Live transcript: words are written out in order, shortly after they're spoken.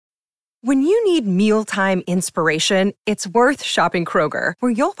When you need mealtime inspiration, it's worth shopping Kroger,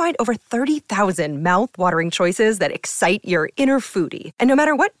 where you'll find over 30,000 mouth-watering choices that excite your inner foodie. And no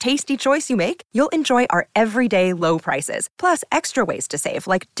matter what tasty choice you make, you'll enjoy our everyday low prices, plus extra ways to save,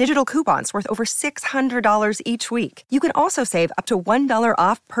 like digital coupons worth over $600 each week. You can also save up to $1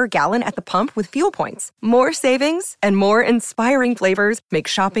 off per gallon at the pump with fuel points. More savings and more inspiring flavors make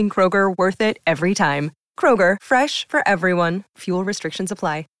shopping Kroger worth it every time. Kroger, fresh for everyone. Fuel restrictions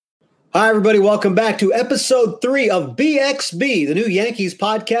apply. Hi, everybody. Welcome back to episode 3 of BXB, the new Yankees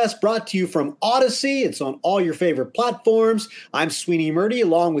podcast brought to you from Odyssey. It's on all your favorite platforms. I'm Sweeney Murdy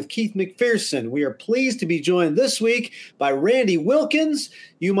along with Keith McPherson. We are pleased to be joined this week by Randy Wilkins.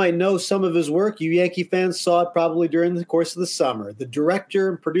 You might know some of his work. You Yankee fans saw it probably during the course of the summer. The director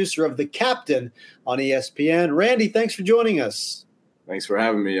and producer of The Captain on ESPN. Randy, thanks for joining us. Thanks for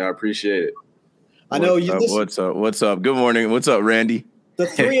having me. I appreciate it. I know you. What's up? Good morning. What's up, Randy? The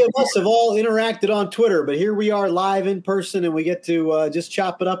three of us have all interacted on Twitter, but here we are live in person, and we get to just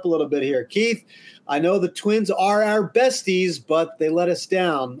chop it up a little bit here. Keith, I know the Twins are our besties, but they let us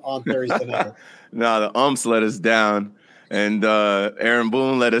down on Thursday night. No, the umps let us down, and Aaron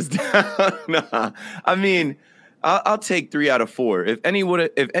Boone let us down. Nah, I mean, I'll take 3 out of 4. If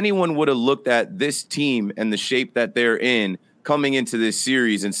anyone would have looked at this team and the shape that they're in coming into this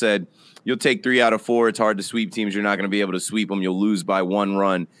series and said, you'll take 3 out of 4. It's hard to sweep teams. You're not going to be able to sweep them. You'll lose by 1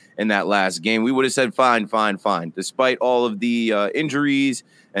 run in that last game. We would have said, fine. Despite all of the injuries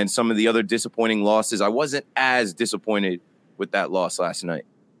and some of the other disappointing losses, I wasn't as disappointed with that loss last night.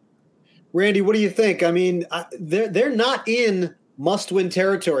 Randy, what do you think? I mean, they're not in must-win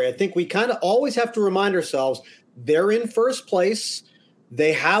territory. I think we kind of always have to remind ourselves they're in first place.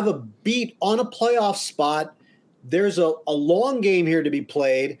 They have a beat on a playoff spot. There's a long game here to be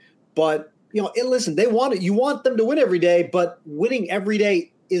played. But, listen, they want it. You want them to win every day, but winning every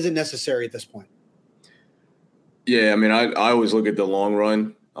day isn't necessary at this point. Yeah, I mean, I always look at the long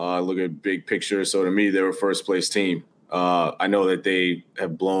run. I look at big picture. So to me, they're a first-place team. I know that they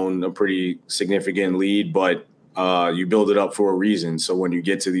have blown a pretty significant lead, but you build it up for a reason. So when you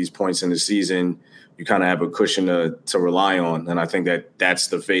get to these points in the season, you kind of have a cushion to rely on. And I think that that's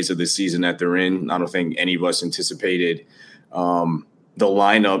the phase of the season that they're in. I don't think any of us anticipated the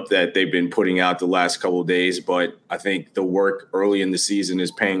lineup that they've been putting out the last couple of days, but I think the work early in the season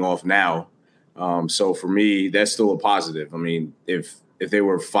is paying off now. So for me, that's still a positive. I mean, if they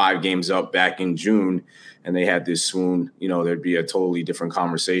were 5 games up back in June and they had this swoon, there'd be a totally different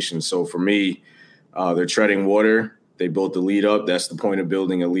conversation. So for me, they're treading water. They built the lead up. That's the point of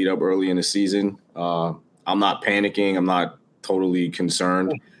building a lead up early in the season. I'm not panicking. I'm not totally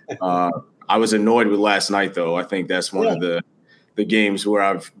concerned. I was annoyed with last night, though. I think that's one of the games where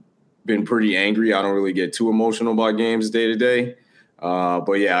I've been pretty angry. I don't really get too emotional about games day to day.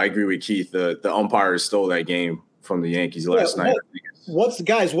 But yeah, I agree with Keith. The umpires stole that game from the Yankees last night. What's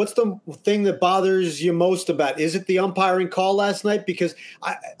the thing that bothers you most about? Is it the umpiring call last night? Because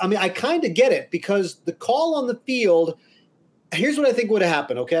I kind of get it, because the call on the field, here's what I think would have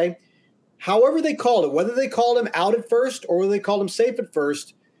happened. Okay. However they called it, whether they called him out at first or whether they called him safe at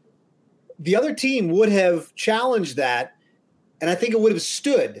first, the other team would have challenged that. And I think it would have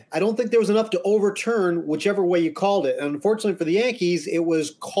stood. I don't think there was enough to overturn whichever way you called it. And unfortunately for the Yankees, it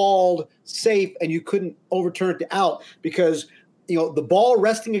was called safe and you couldn't overturn it to out because, the ball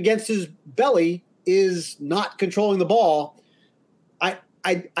resting against his belly is not controlling the ball.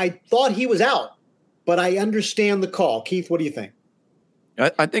 I thought he was out, but I understand the call. Keith, what do you think?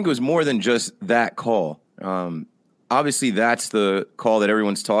 I think it was more than just that call. Obviously, that's the call that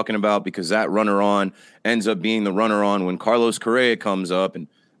everyone's talking about because that runner on ends up being the runner on when Carlos Correa comes up. And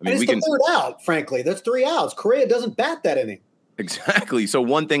it's the third out, frankly. That's 3 outs. Correa doesn't bat that inning. Exactly. So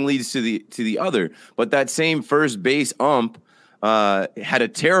one thing leads to the other. But that same first base ump had a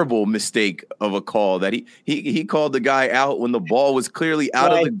terrible mistake of a call that he called the guy out when the ball was clearly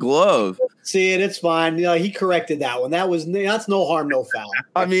out of the glove. See it, it's fine. He corrected that one. That's no harm, no foul.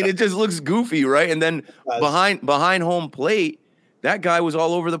 I mean, it just looks goofy, right? And then behind home plate, that guy was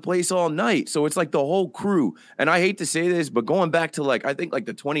all over the place all night. So it's like the whole crew. And I hate to say this, but going back to I think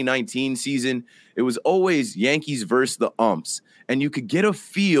the 2019 season, it was always Yankees versus the umps. And you could get a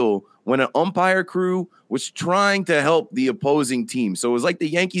feel when an umpire crew was trying to help the opposing team. So it was like the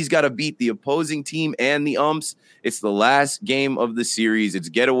Yankees got to beat the opposing team and the umps. It's the last game of the series. It's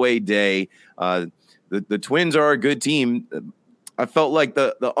getaway day. The Twins are a good team. I felt like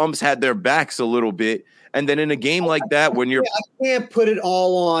the umps had their backs a little bit. And then in a game like that, when you're – I can't put it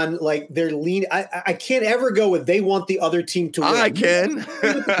all on they're lean. I can't ever go with they want the other team to win. I can.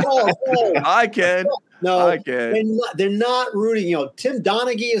 I can. No, I can't. they're not rooting. You know, Tim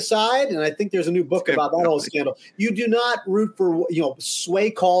Donaghy aside, and I think there's a new book about that whole scandal. You do not root for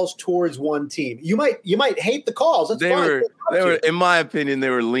sway calls towards one team. You might hate the calls. That's fine. They were, in my opinion, they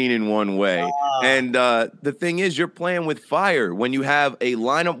were leaning one way. And the thing is, you're playing with fire when you have a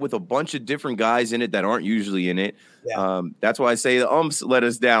lineup with a bunch of different guys in it that aren't usually in it. Yeah. That's why I say the umps let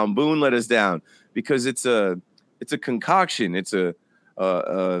us down. Boone let us down because it's a concoction. It's like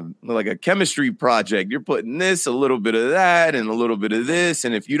a chemistry project. You're putting this, a little bit of that, and a little bit of this.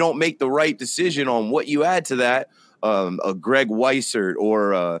 And if you don't make the right decision on what you add to that, a Greg Weissert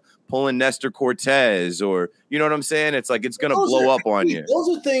or pulling Nestor Cortez, or you know what I'm saying? It's like it's going to blow up on you.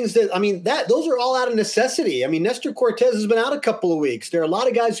 Those are things that those are all out of necessity. I mean, Nestor Cortez has been out a couple of weeks. There are a lot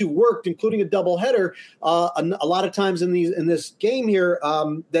of guys who worked, including a doubleheader, a lot of times in this game here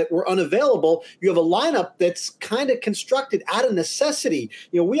that were unavailable. You have a lineup that's kind of constructed out of necessity.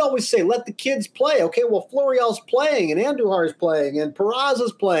 You know, we always say let the kids play. Okay, well, Florial's playing, and Andujar's playing, and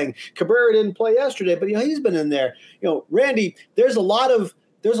Peraza's playing. Cabrera didn't play yesterday, but he's been in there. You know, Randy, there's a lot of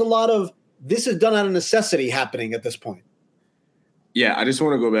this is done out of necessity happening at this point. Yeah, I just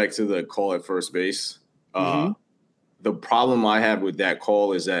want to go back to the call at first base. The problem I have with that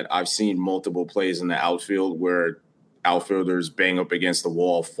call is that I've seen multiple plays in the outfield where outfielders bang up against the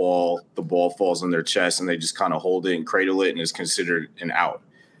wall, the ball falls on their chest, and they just kind of hold it and cradle it, and it's considered an out.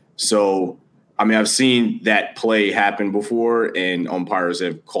 So, I mean, I've seen that play happen before, and umpires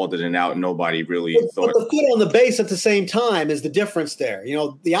have called it an out, and nobody really thought. But the foot on the base at the same time is the difference there. You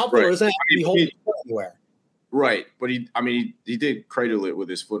know, the outfielder isn't actually holding the foot anywhere. Right, but he did cradle it with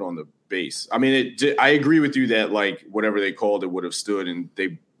his foot on the base. I mean, I agree with you that like whatever they called it would have stood, and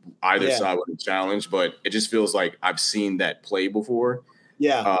either side would have challenged. But it just feels like I've seen that play before.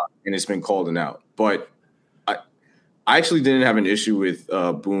 Yeah, and it's been called an out, but. I actually didn't have an issue with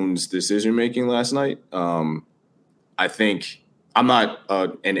Boone's decision-making last night. I think I'm not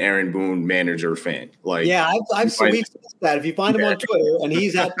an Aaron Boone manager fan. Like, yeah, I've seen that. If you find him on Twitter, and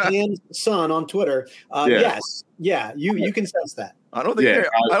he's at Dan's son on Twitter, yes, you can sense that. I don't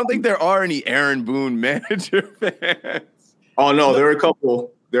think there are any Aaron Boone manager fans. Oh no, there are a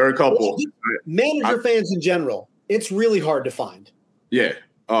couple. Manager fans in general, it's really hard to find. Yeah.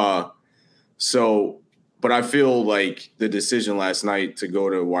 But I feel like the decision last night to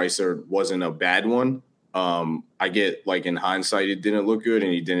go to Weissert wasn't a bad one. I get like in hindsight, it didn't look good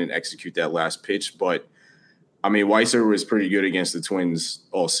and he didn't execute that last pitch. But I mean, Weissert was pretty good against the Twins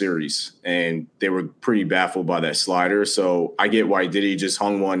all series, and they were pretty baffled by that slider. So I get why Diddy just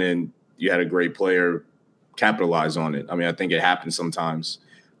hung one and you had a great player capitalize on it. I mean, I think it happens sometimes.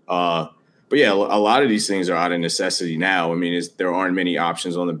 But yeah, a lot of these things are out of necessity now. I mean, there aren't many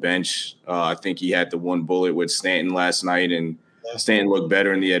options on the bench. I think he had the one bullet with Stanton last night, and Stanton looked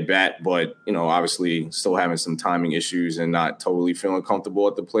better in the at-bat, but, you know, obviously still having some timing issues and not totally feeling comfortable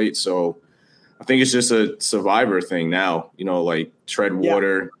at the plate. So I think it's just a survivor thing now, you know, like tread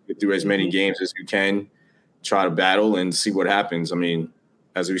water, get through as many games as you can, try to battle and see what happens. I mean,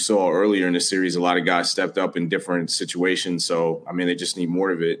 as we saw earlier in the series, a lot of guys stepped up in different situations. So, I mean, they just need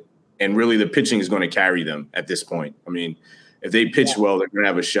more of it. And really, the pitching is going to carry them at this point. I mean, if they pitch well, they're going to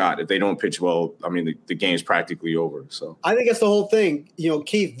have a shot. If they don't pitch well, I mean, the game's practically over. So I think that's the whole thing. You know,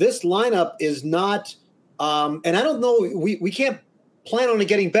 Keith, this lineup is not and I don't know, we can't plan on it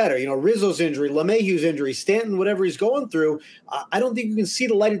getting better. You know, Rizzo's injury, LeMahieu's injury, Stanton, whatever he's going through. I don't think you can see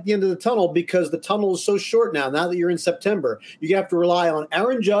the light at the end of the tunnel because the tunnel is so short now that you're in September. You have to rely on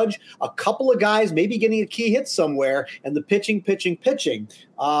Aaron Judge, a couple of guys maybe getting a key hit somewhere, and the pitching.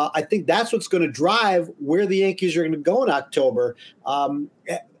 I think that's what's going to drive where the Yankees are going to go in October.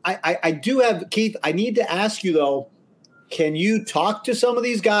 I do have, Keith, I need to ask you, though, can you talk to some of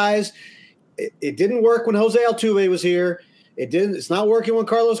these guys? It didn't work when Jose Altuve was here. It's not working when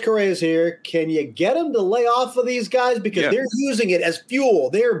Carlos Correa is here. Can you get them to lay off of these guys? Because they're using it as fuel.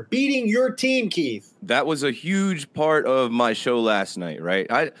 They're beating your team, Keith. That was a huge part of my show last night, right?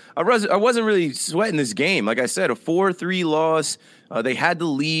 I wasn't really sweating this game. Like I said, a 4-3 loss. They had the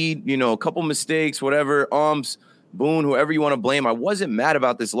lead, you know, a couple mistakes, whatever. Boone, whoever you want to blame. I wasn't mad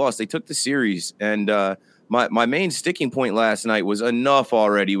about this loss. They took the series. And my main sticking point last night was enough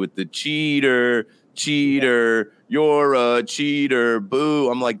already with the cheater, you're a cheater,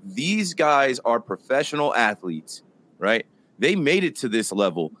 boo. I'm like, these guys are professional athletes, right? They made it to this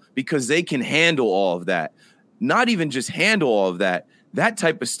level because they can handle all of that. Not even just handle all of that. That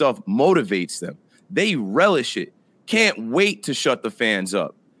type of stuff motivates them. They relish it. Can't wait to shut the fans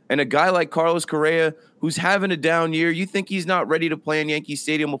up. And a guy like Carlos Correa, who's having a down year, you think he's not ready to play in Yankee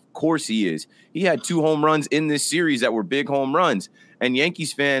Stadium? Of course he is. He had 2 home runs in this series that were big home runs. and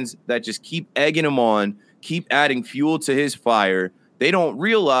Yankees fans that just keep egging him on, keep adding fuel to his fire. They don't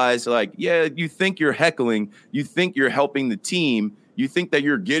realize, like, yeah, you think you're heckling, you think you're helping the team, you think that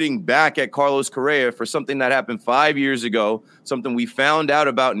you're getting back at Carlos Correa for something that happened 5 years ago, something we found out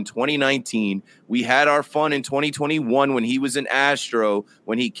about in 2019. We had our fun in 2021 when he was an Astro,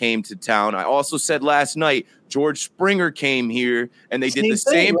 when he came to town. I also said last night, George Springer came here, and they did the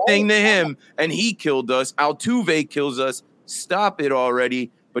same thing to him, and he killed us. Altuve kills us. Stop it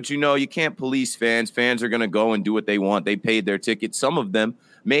already. But, you can't police fans. Fans are going to go and do what they want. They paid their ticket. Some of them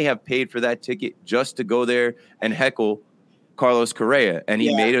may have paid for that ticket just to go there and heckle Carlos Correa, and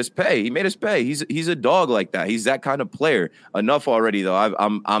he made us pay. He made us pay. He's a dog like that. He's that kind of player. Enough already, though.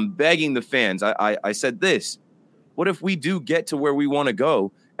 I'm begging the fans. I said this. What if we do get to where we want to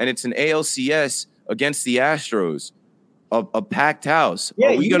go, and it's an ALCS against the Astros, a packed house?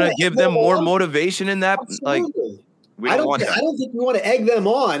 Are we going to give them more motivation in that? Absolutely. Like, I don't think you want to egg them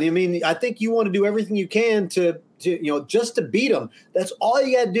on. I mean, I think you want to do everything you can to just to beat them. That's all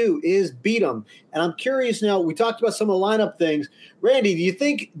you got to do is beat them. And I'm curious now. We talked about some of the lineup things. Randy, do you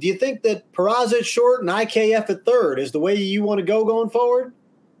think that Peraza at short and IKF at third is the way you want to go going forward?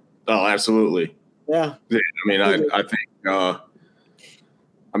 Oh, absolutely. Yeah. I mean, I think.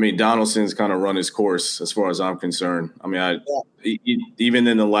 Donaldson's kind of run his course as far as I'm concerned. I mean, even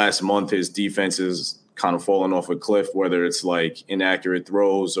in the last month, his defense is kind of fallen off a cliff, whether it's like inaccurate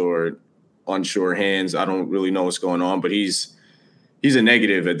throws or unsure hands. I don't really know what's going on, but he's a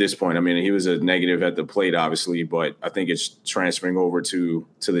negative at this point. I mean, he was a negative at the plate, obviously, but I think it's transferring over to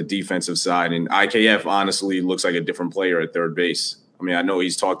the defensive side. And IKF honestly looks like a different player at third base. I mean, I know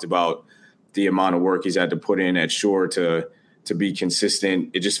he's talked about the amount of work he's had to put in at short to be consistent.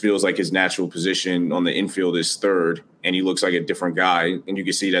 It just feels like his natural position on the infield is third, and he looks like a different guy. And you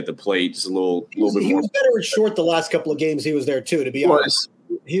can see that the plate is a little bit more. He was better at short the last couple of games he was there too, to be honest.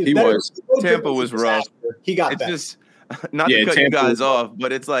 He was. Tampa was rough. He got it's that. Just not to cut you guys off,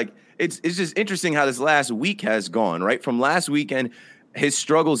 but it's like it's just interesting how this last week has gone, right? From last weekend, his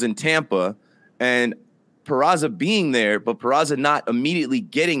struggles in Tampa and Peraza being there, but Peraza not immediately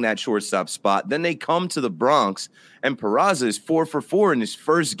getting that shortstop spot. Then they come to the Bronx, and Peraza is 4 for 4 in his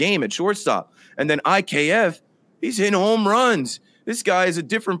first game at shortstop. And then IKF, he's hitting home runs. This guy is a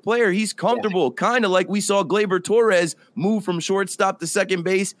different player. He's comfortable, kind of like we saw Gleyber Torres move from shortstop to second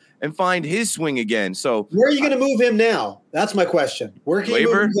base and find his swing again. So where are you going to move him now? That's my question. Where can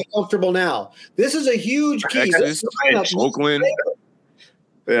you move him comfortable now? This is a huge key. Texas, Oakland.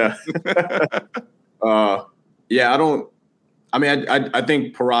 Yeah. I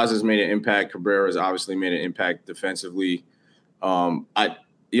think Peraza's made an impact. Cabrera's obviously made an impact defensively.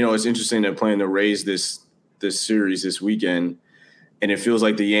 It's interesting that playing the Rays this series this weekend, and it feels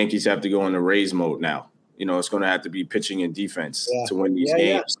like the Yankees have to go in the Rays mode now. It's going to have to be pitching and defense to win these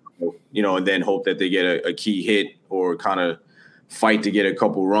games. So, and then hope that they get a key hit or kind of fight to get a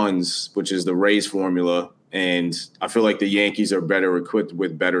couple runs, which is the Rays formula. And I feel like the Yankees are better equipped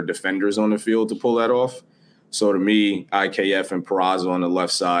with better defenders on the field to pull that off. So to me, IKF and Peraza on the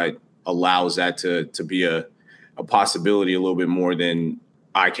left side allows that to be a possibility a little bit more than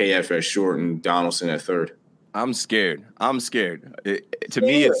IKF at short and Donaldson at third. I'm scared. To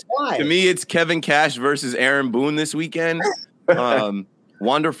me, it's Kevin Cash versus Aaron Boone this weekend.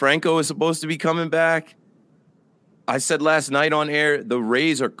 Wander Franco is supposed to be coming back. I said last night on air, the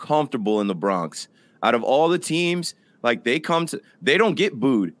Rays are comfortable in the Bronx. Out of all the teams, like they don't get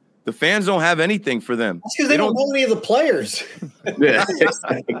booed. The fans don't have anything for them. That's because they don't know any of the players. Yeah,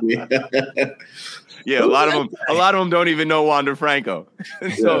 exactly. Yeah, a lot of them don't even know Wander Franco.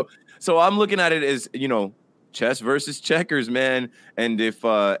 So I'm looking at it as, chess versus checkers, man. And if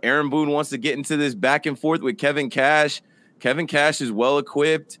Aaron Boone wants to get into this back and forth with Kevin Cash is well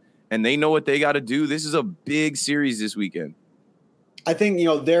equipped and they know what they got to do. This is a big series this weekend. I think,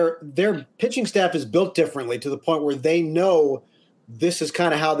 their pitching staff is built differently to the point where they know this is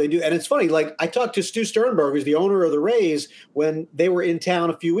kind of how they do. And it's funny, like I talked to Stu Sternberg, who's the owner of the Rays, when they were in town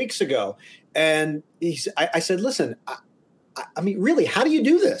a few weeks ago. And I said, listen, I mean, really, how do you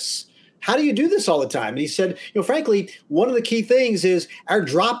do this? How do you do this all the time? And he said, frankly, one of the key things is our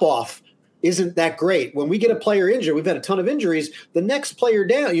drop-off isn't that great. When we get a player injured, we've had a ton of injuries. The next player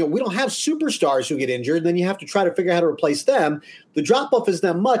down, we don't have superstars who get injured. Then you have to try to figure out how to replace them. The drop-off is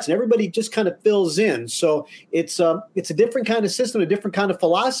that much, and everybody just kind of fills in. So it's a different kind of system, a different kind of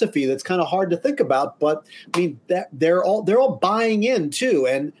philosophy that's kind of hard to think about. But I mean, they're all buying in too.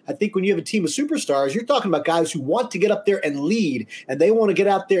 And I think when you have a team of superstars, you're talking about guys who want to get up there and lead, and they want to get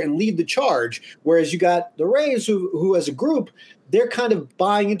out there and lead the charge. Whereas you got the Rays, who as a group, they're kind of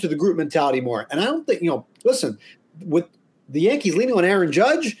buying into the group mentality more. And I don't think, listen, with the Yankees leaning on Aaron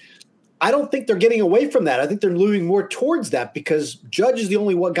Judge, I don't think they're getting away from that. I think they're moving more towards that because Judge is the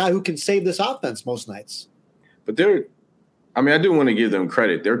only one guy who can save this offense most nights. But I do want to give them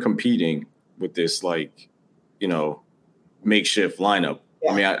credit. They're competing with this, makeshift lineup.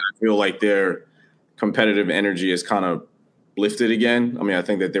 Yeah. I feel like their competitive energy is kind of lifted again. I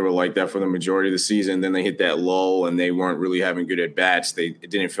think that they were like that for the majority of the season. Then they hit that lull and they weren't really having good at-bats. It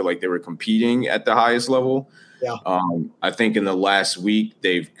didn't feel like they were competing at the highest level. Yeah. I think in the last week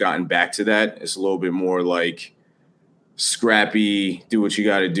they've gotten back to that. It's a little bit more like scrappy, do what you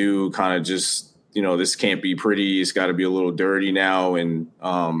got to do, kind of just, this can't be pretty. It's got to be a little dirty now. And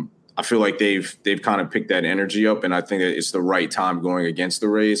I feel like they've kind of picked that energy up, and I think that it's the right time going against the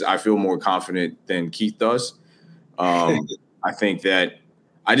Rays. I feel more confident than Keith does. I think that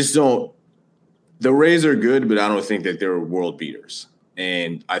the Rays are good, but I don't think that they're world beaters.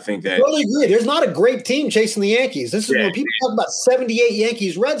 And I think that – I totally agree. There's not a great team chasing the Yankees. This is when people talk about 78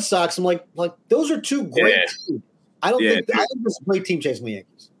 Yankees, Red Sox. I'm like those are two great teams. I think there's a great team chasing the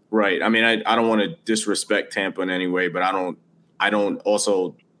Yankees. Right. I don't want to disrespect Tampa in any way, but I'm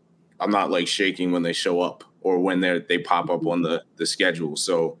not shaking when they show up or when they pop up on the schedule.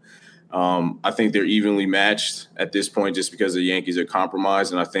 So I think they're evenly matched at this point just because the Yankees are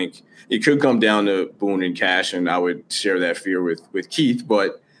compromised. And I think it could come down to Boone and Cash, and I would share that fear with Keith.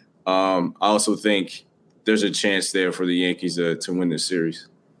 But I also think there's a chance there for the Yankees to win this series.